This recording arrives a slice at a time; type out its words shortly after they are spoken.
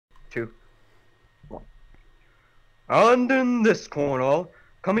2, 1. And in this corner,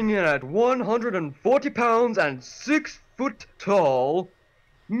 coming in at 140 pounds and 6 foot tall,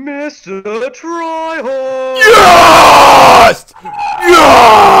 MrTriHorse! Yes!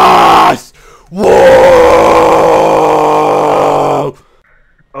 Yes! Whoa!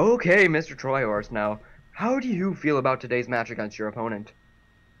 Okay, MrTriHorse, now, how do you feel about today's match against your opponent?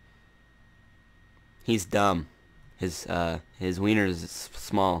 He's dumb. His wiener is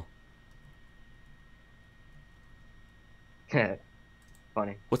small.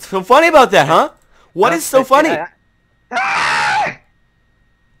 Funny. What's so funny about that, huh? What is so funny?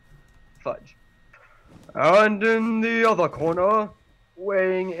 Fudge. And in the other corner,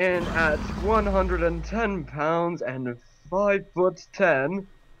 weighing in at 110 pounds and 5'10",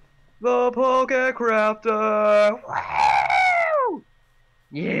 the Pokecrafter. Wow!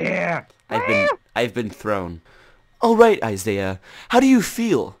 Yeah. I've been thrown. All right, Isaiah. How do you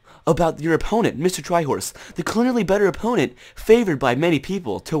feel about your opponent, MrTriHorse, the clearly better opponent, favored by many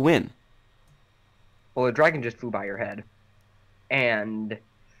people to win? Well, the dragon just flew by your head, and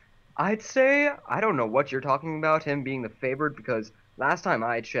I'd say I don't know what you're talking about him being the favorite, because last time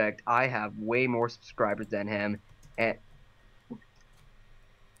I checked, I have way more subscribers than him, and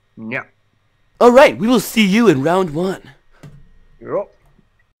no. All right, we will see you in round 1. Yup.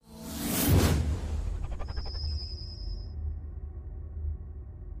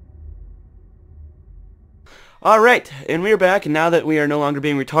 Alright, and we're back, and now that we are no longer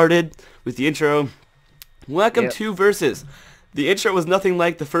being retarded with the intro, welcome to Versus. The intro was nothing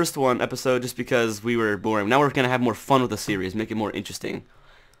like the first episode just because we were boring. Now we're going to have more fun with the series, make it more interesting.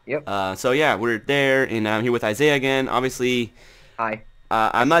 Yep. So yeah, we're there, and I'm here with Isaiah again. Obviously, Hi.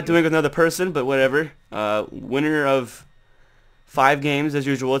 I'm not doing it with another person, but whatever. Winner of 5 games as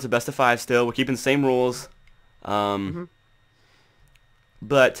usual. It's a best of 5 still. We're keeping the same rules. But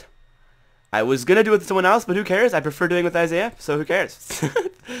I was going to do it with someone else, but who cares? I prefer doing it with Isaiah, so who cares?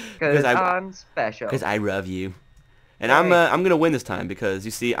 Because I'm special. Because I love you. And I'm going to win this time because,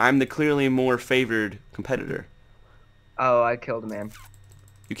 you see, I'm the clearly more favored competitor. Oh, I killed a man.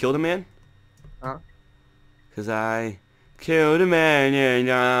 You killed a man? Huh? Because I killed a man, you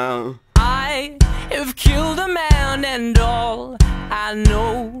know. I have killed a man and all I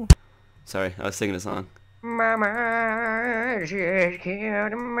know. Sorry, I was singing a song. Mama just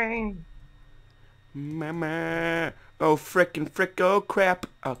killed a man. Mama, oh frickin' frick, oh crap,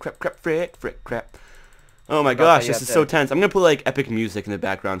 oh crap, frick, crap. Oh my gosh, this is so tense. I'm gonna put like epic music in the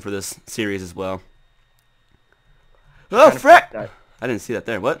background for this series as well. Oh frick! I didn't see that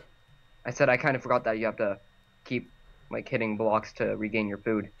there. What? I said I kind of forgot that you have to keep like hitting blocks to regain your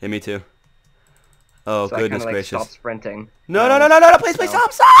food. Yeah, me too. Oh so goodness I kinda, gracious! Stop sprinting. No, please,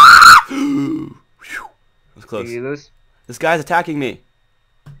 stop! That was close. Did you lose? This guy's attacking me.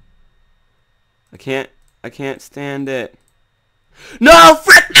 I can't stand it. No,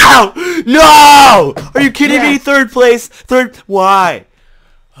 frick! No! No! Are you kidding me? Third place. Why?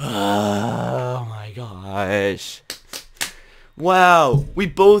 Oh my gosh. Wow. We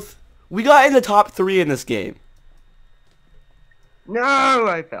got in the top 3 in this game. No,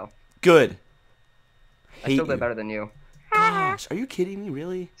 I fell. Good. I still did better than you. Gosh, are you kidding me?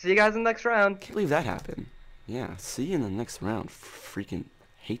 Really? See you guys in the next round. Can't believe that happened. Yeah, see you in the next round. Freaking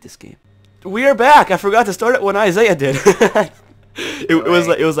hate this game. We are back. I forgot to start it when Isaiah did.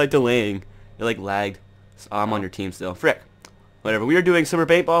 it was like delaying. It like lagged. So I'm on your team still. Frick. Whatever. We are doing Super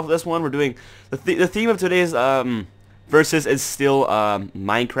Paintball for this one. We're doing the theme of today's Versus is still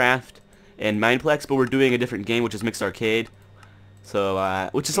Minecraft and Mineplex, but we're doing a different game, which is Mixed Arcade. So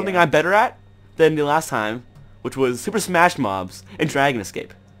which is something I'm better at than the last time, which was Super Smash Mobs and Dragon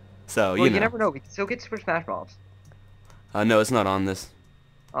Escape. So well, you know. You never know. We can still get Super Smash Mobs. No, it's not on this.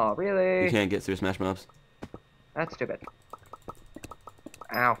 Oh, really? You can't get Super Smash Mobs. That's stupid.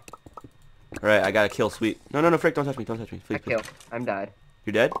 Ow. Alright, I got a kill, sweet. No, frick, don't touch me, please. I killed. I'm dead.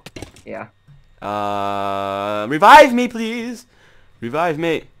 You're dead? Yeah. Revive me, please! Revive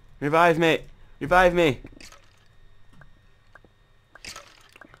me! Revive me! Revive me!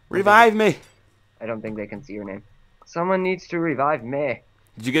 Revive me! I don't think they can see your name. Someone needs to revive me.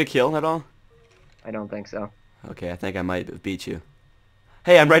 Did you get a kill at all? I don't think so. Okay, I think I might have beat you.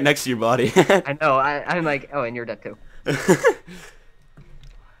 Hey, I'm right next to your body. I know, I'm like, oh, and you're dead too.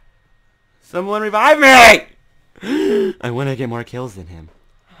 Someone revive me! I want to get more kills than him.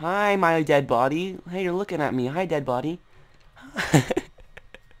 Hi, my dead body. Hey, you're looking at me. Hi, dead body.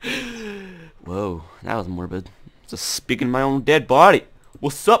 Whoa, that was morbid. Just speaking of my own dead body.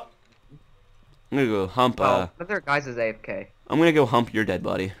 What's up? I'm gonna go hump, Oh, other guys is AFK. I'm gonna go hump your dead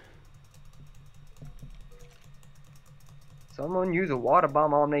body. Someone use a water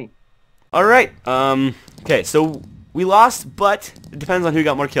bomb on me. All right. Okay, so we lost, but it depends on who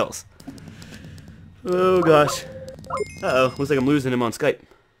got more kills. Oh gosh. Uh-oh. Looks like I'm losing him on Skype.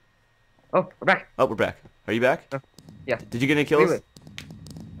 Oh, we're back. Oh, we're back. Are you back? Yeah. Did you get any kills?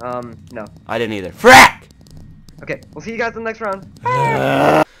 No. I didn't either. Frack! Okay, we'll see you guys in the next round.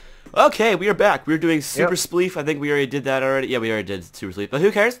 Okay, we are back. We were doing Super Yep. Spleef. I think we already did that already. Yeah, we already did Super Spleef. But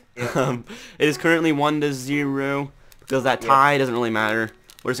who cares? Yeah. It is currently 1-0 because that tie doesn't really matter.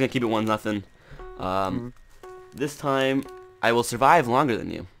 We're just gonna keep it 1-0. This time I will survive longer than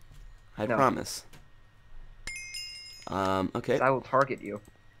you. I No. promise. Okay. I will target you.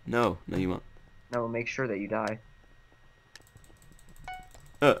 No, you won't. I will make sure that you die.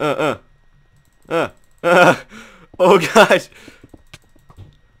 Oh gosh.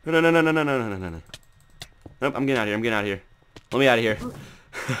 No. Nope, I'm getting out of here. Let me out of here.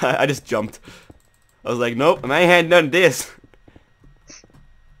 I just jumped. I was like, nope, I ain't had none of this.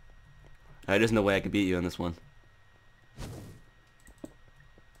 Alright, there's no way I can beat you on this one.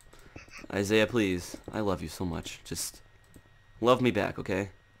 Isaiah, please. I love you so much. Just love me back, okay?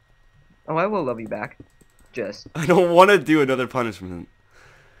 Oh, I will love you back. Just I don't want to do another punishment.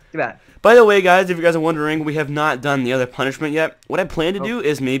 too bad. By the way, guys, if you guys are wondering, we have not done the other punishment yet. What I plan to do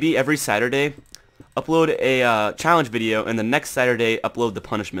is maybe every Saturday upload a challenge video, and the next Saturday upload the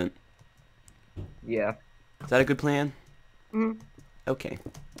punishment. Yeah. Is that a good plan? Mm. Okay.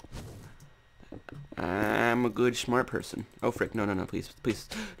 I'm a good, smart person. Oh, frick. No, please.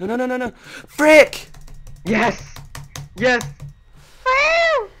 No. Frick! Yes! Yes!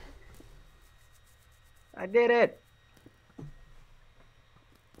 I did it!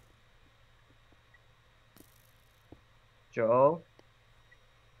 Joel?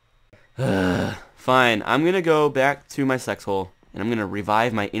 Fine. I'm gonna go back to my sex hole, and I'm gonna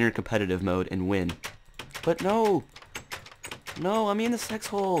revive my inner competitive mode and win. But no! No, I'm in the sex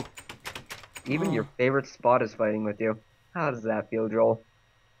hole! Even your favorite spot is fighting with you. How does that feel, Joel?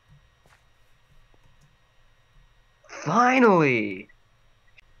 Finally!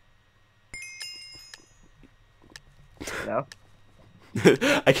 No?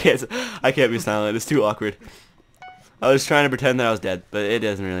 I can't be silent. It's too awkward. I was trying to pretend that I was dead, but it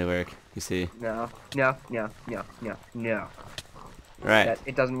doesn't really work. You see. No. Right.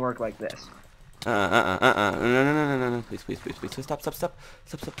 It doesn't work like this. No. Please. Stop.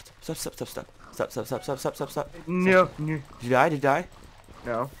 No. Did you die?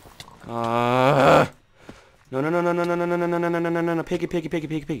 No. No.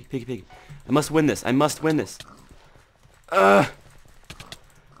 Piggy. I must win this. No!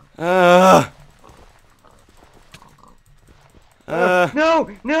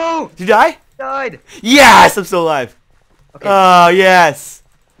 Did you die? Died! Yes! I'm still alive. Okay. Oh, yes!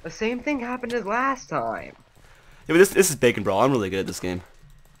 The same thing happened as last time. Yeah, but this is Bacon Brawl. I'm really good at this game.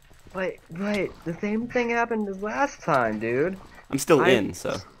 But the same thing happened as last time, dude. I'm still in,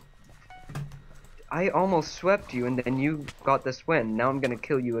 so. I almost swept you, and then you got this win. Now I'm gonna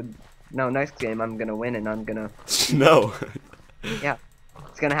kill you. No, next game I'm gonna win, and I'm gonna. No. Yeah,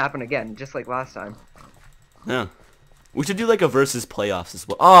 it's gonna happen again, just like last time. Yeah. We should do like a versus playoffs as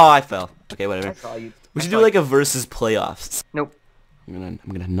well. Oh, I fell. Okay, whatever. I saw you. We should do like a versus playoffs. Nope. I'm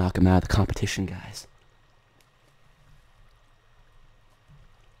gonna knock him out of the competition, guys.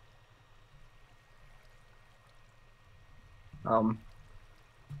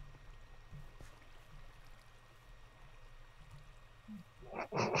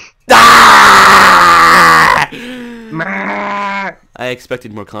 I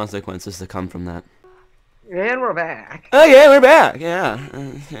expected more consequences to come from that. And we're back. Okay, we're back. Yeah.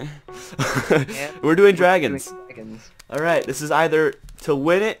 We're doing dragons. Alright, this is either to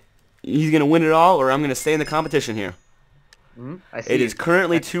win it, he's gonna win it all, or I'm gonna stay in the competition here. I see. It is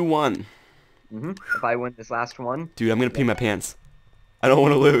currently 2-1. If I win this last one, Dude, I'm gonna pee my pants. I don't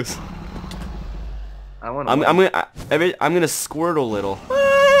want to lose. I'm gonna squirt a little.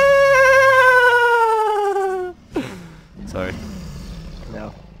 Sorry.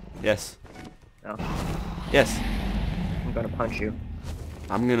 No. Yes. No. Yes. I'm gonna punch you.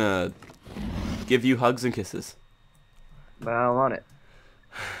 I'm gonna give you hugs and kisses. But I don't want it.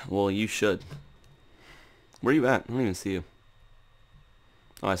 Well, you should. Where are you at? I don't even see you.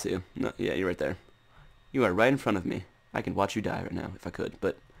 Oh, I see you. No, yeah, you're right there. You are right in front of me. I can watch you die right now if I could,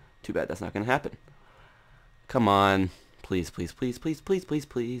 but too bad that's not gonna happen. Come on. Please, please, please, please, please, please,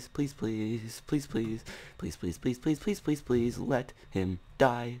 please, please, please, please, please, please, please, please, please, please, please, please, let him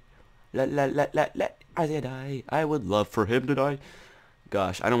die. Let Isaiah die. I would love for him to die.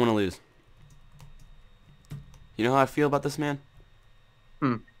 Gosh, I don't want to lose. You know how I feel about this man?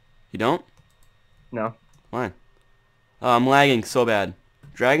 You don't? No. Why? Oh, I'm lagging so bad.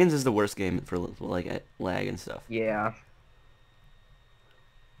 Dragons is the worst game for like lag and stuff. Yeah.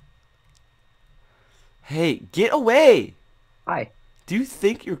 Hey, get away! Hi. Do you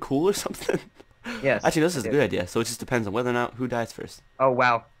think you're cool or something? Yes. Actually, this is I a do. good idea. So it just depends on whether or not who dies first. Oh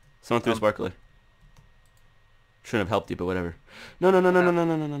wow. Someone threw a sparkler. Shouldn't have helped you, but whatever. No, no, no, no, no, no,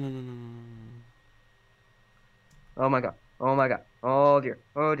 no, no, no, no, no, no. Oh my god. Oh my god. Oh dear.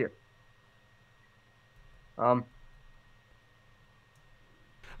 Oh dear.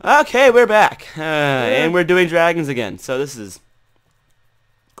 Okay, we're back. And we're doing dragons again. So this is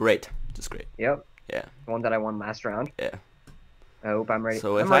great. Just great. Yep. Yeah. The one that I won last round. Yeah. I hope I'm ready.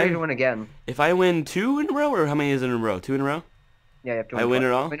 So I'm if ready I- to win again. If I win 2 in a row, or how many is it in a row? 2 in a row? Yeah, you have to I win win twice.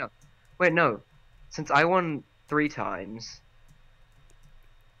 it all? Wait, no. Wait, no. Since I won 3 times,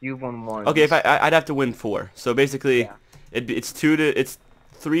 you've won once. Okay, if I'd have to win 4. So basically, Yeah. it's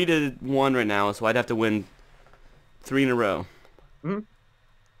 3 to 1 right now. So I'd have to win 3 in a row. Mhm.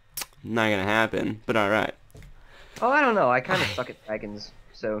 Not gonna happen, but all right. Oh, I don't know. I kind of suck at dragons,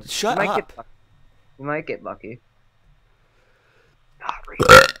 so Shut you might up. Get lucky. You might get lucky. Not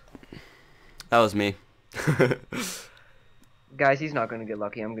really. That was me. Guys, he's not gonna get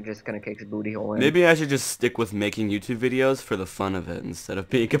lucky. I'm just gonna kick his booty hole in. Maybe I should just stick with making YouTube videos for the fun of it instead of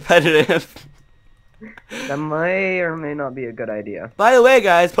being competitive. That may or may not be a good idea. By the way,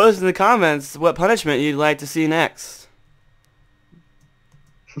 guys, post in the comments what punishment you'd like to see next.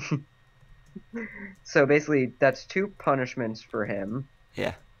 So basically, that's 2 punishments for him.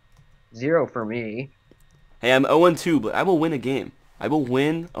 Yeah. 0 for me. Hey, I'm 0-2, but I will win a game. I will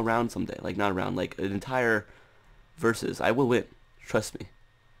win a round someday. Like, not a round, like an entire versus. I will win. Trust me.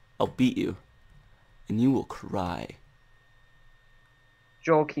 I'll beat you. And you will cry.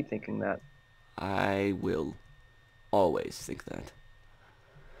 Joel, keep thinking that. I will always think that.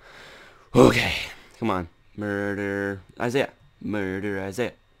 Okay. Come on. Murder Isaiah. Murder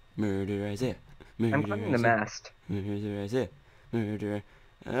Isaiah. Murder Isaiah. Murder I'm climbing the Isaiah. mast. Murder Isaiah. Murder.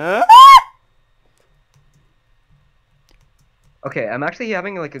 Okay, I'm actually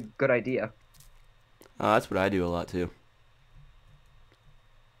having like a good idea. That's what I do a lot too.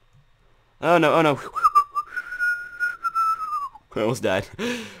 Oh no, oh no. I almost died.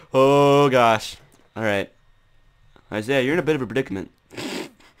 Oh gosh. Alright. Isaiah, you're in a bit of a predicament.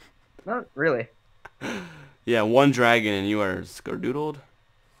 Not really. Yeah, 1 dragon and you are scardoodled?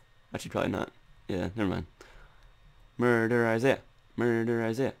 Actually, probably not. Yeah, never mind. Murder Isaiah. Murder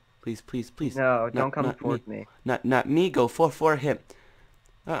Isaiah. Please, please, please. No, don't come not towards me. me. Not me. Go for him.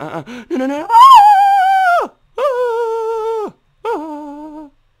 No, no, no.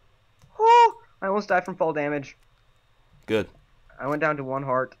 Oh, I almost died from fall damage. Good. I went down to 1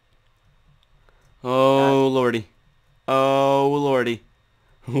 heart. Oh, lordy. Oh, lordy.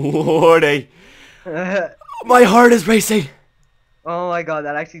 Lordy. My heart is racing. Oh my god,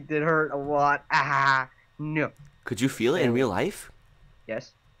 that actually did hurt a lot. Ah, no. Could you feel it in real life?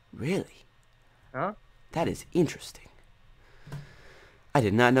 Yes. Really? Huh? That is interesting. I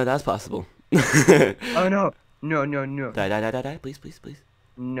did not know that was possible. Oh no. No, no, no. Die. Please, please, please.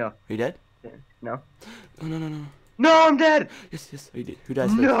 No. Are you dead? No. Oh, no, no, no. No, I'm dead! Yes. Are you dead? Who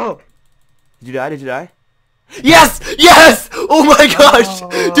dies first? No! Did you die? Did you die? Yes! Yes! Oh my gosh!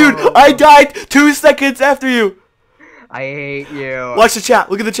 Dude, I died 2 seconds after you! I hate you. Watch the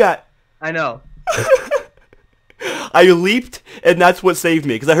chat. Look at the chat. I know. I leaped, and that's what saved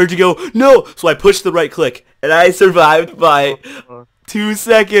me. Because I heard you go, no! So I pushed the right click, and I survived by 2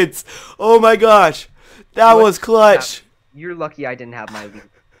 seconds. Oh my gosh. That was clutch. You're lucky I didn't have my lead.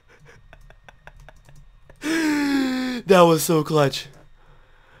 That was so clutch.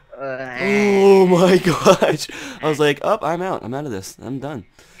 Oh my gosh. I was like, I'm out. I'm out of this. I'm done.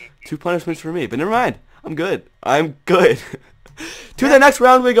 2 punishments for me. But never mind. I'm good. I'm good. To the next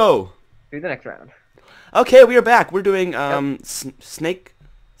round we go. Do the next round. Okay, we are back. We're doing snake.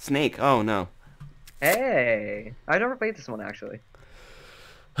 Oh no. Hey, I never played this one actually.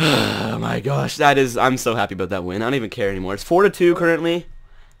 Oh my gosh, I'm so happy about that win. I don't even care anymore. It's 4-2 currently.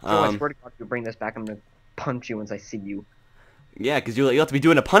 I swear to God, if you bring this back, I'm gonna punch you once I see you. Yeah, because you'll have to be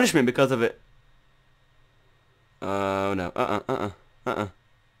doing a punishment because of it. Oh no.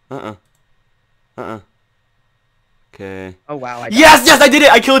 Okay. Oh wow. Yes, I did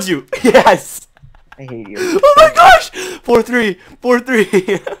it. I killed you. Yes. I hate you. Oh my gosh. 4-3.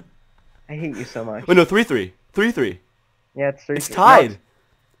 4-3. I hate you so much. Wait, no, 3-3. 3-3. Yeah, it's 3. It's tied.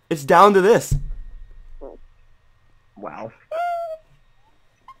 It's down to this. Wow.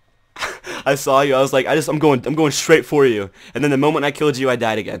 I saw you. I was like, I'm going straight for you. And then the moment I killed you, I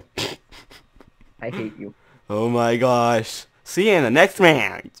died again. I hate you. Oh my gosh. See you in the next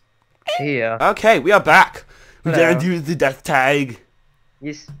round. See ya. Okay, we are back. We're Hello. gonna do the death tag.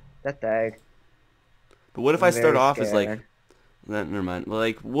 Yes, that tag. But what if I'm I start very off as like... scared. Never mind. Well,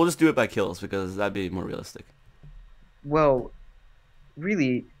 like, we'll just do it by kills because that'd be more realistic. Well,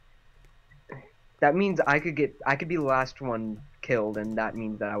 really, that means I could be the last one killed, and that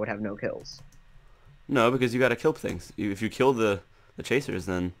means that I would have no kills. No, because you gotta kill things. If you kill the chasers,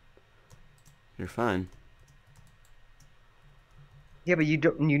 then you're fine. Yeah, but you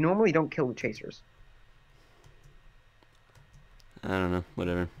normally don't kill the chasers. I don't know.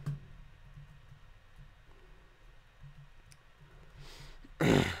 Whatever.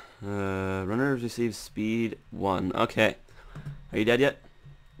 Runners receive speed 1. Okay. Are you dead yet?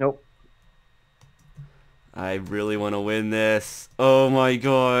 Nope. I really want to win this. Oh my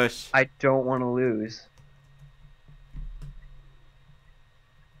gosh. I don't want to lose.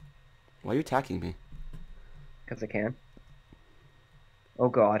 Why are you attacking me? Because I can. Oh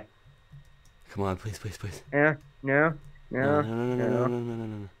god. Come on, please, please, please. Yeah. No. No. No, no, no, no, no, no, no,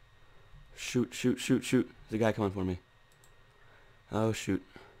 no, no. Shoot, shoot, shoot, shoot. There's a guy coming for me. Oh, shoot.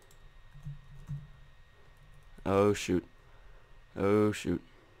 Oh, shoot. Oh, shoot.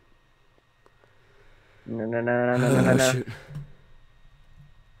 No, no, no, no, no, no, no, Oh, no. shoot.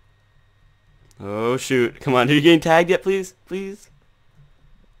 Oh, shoot. Come on, are you getting tagged yet, please? Please?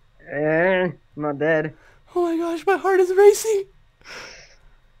 I'm not dead. Oh my gosh, my heart is racing.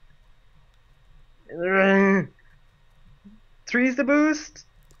 Three's the boost.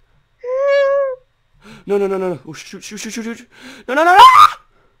 No, no, no, no, no. Oh, shoot, shoot, shoot, shoot, shoot. No, no, no, no!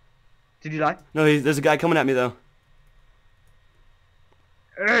 Did you die? No, there's a guy coming at me, though.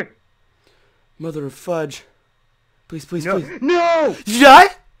 Mother of fudge. Please, please, No. please. No! Did you die?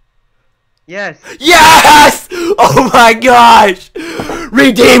 Yes. Yes! Oh my gosh!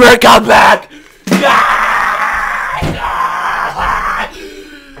 Redeemer, come back!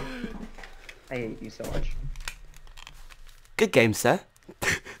 I hate you so much. Good game, sir.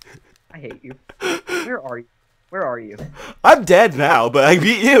 I hate you. Where are you? Where are you? I'm dead now, but I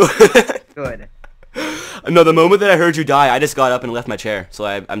beat you. Good. No, the moment that I heard you die, I just got up and left my chair, so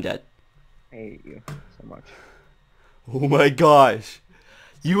I'm dead. I hate you so much. Oh my gosh.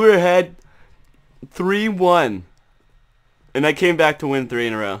 You were ahead 3-1. And I came back to win 3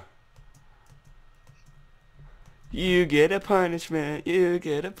 in a row. You get a punishment, you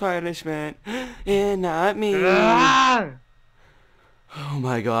get a punishment, and not me. Ah! Oh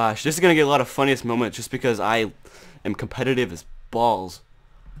my gosh. This is going to get a lot of funniest moments just because I am competitive as balls.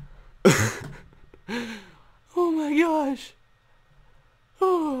 Oh my gosh.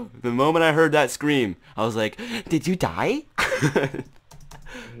 Oh, the moment I heard that scream, I was like, did you die?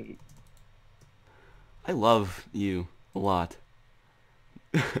 I love you a lot.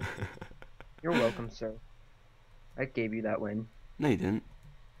 You're welcome, sir. I gave you that win. No, you didn't.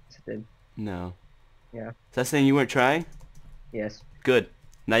 Yes, I did. No. Yeah. Is that saying you weren't trying? Yes. Good.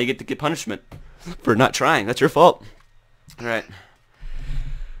 Now you get to get punishment for not trying. That's your fault. Alright.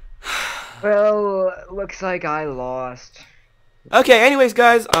 Well, looks like I lost. Okay, anyways,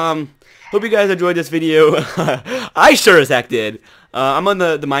 guys, hope you guys enjoyed this video. I sure as heck did. I'm on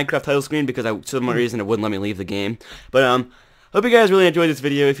the Minecraft title screen because for some reason it wouldn't let me leave the game. But, hope you guys really enjoyed this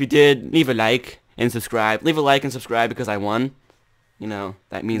video. If you did, leave a like and subscribe. Leave a like and subscribe because I won. You know,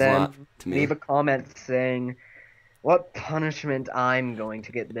 that means a lot to me. Leave a comment saying what punishment I'm going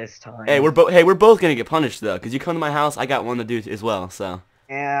to get this time. Hey, we're both gonna get punished though, cause you come to my house, I got one to do as well. So.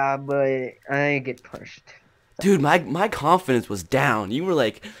 Yeah, but I get punished. Dude, my confidence was down. You were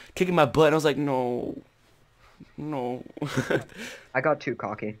like kicking my butt, and I was like, no, no. I got too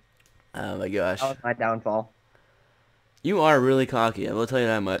cocky. Oh my gosh. That was my downfall. You are really cocky. I will tell you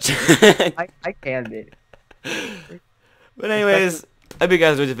that much. I can be. But anyways, I hope you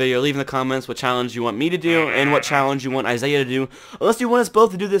guys enjoyed the video. Leave in the comments what challenge you want me to do and what challenge you want Isaiah to do. Unless you want us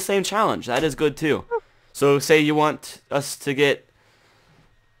both to do the same challenge, that is good too. So say you want us to get.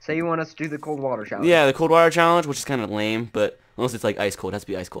 Say you want us to do the cold water challenge. Yeah, the cold water challenge, which is kind of lame, but unless it's like ice cold, it has to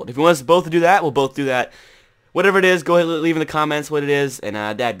be ice cold. If you want us both to do that, we'll both do that. Whatever it is, go ahead and leave in the comments what it is, and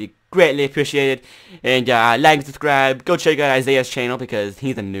that'd be greatly appreciated. And like and subscribe. Go check out Isaiah's channel because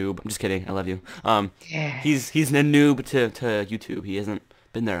he's a noob. I'm just kidding. I love you. He's a noob to YouTube. He hasn't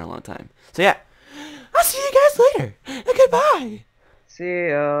been there a long time. So yeah, I'll see you guys later. And goodbye. See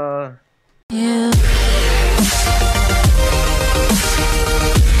ya.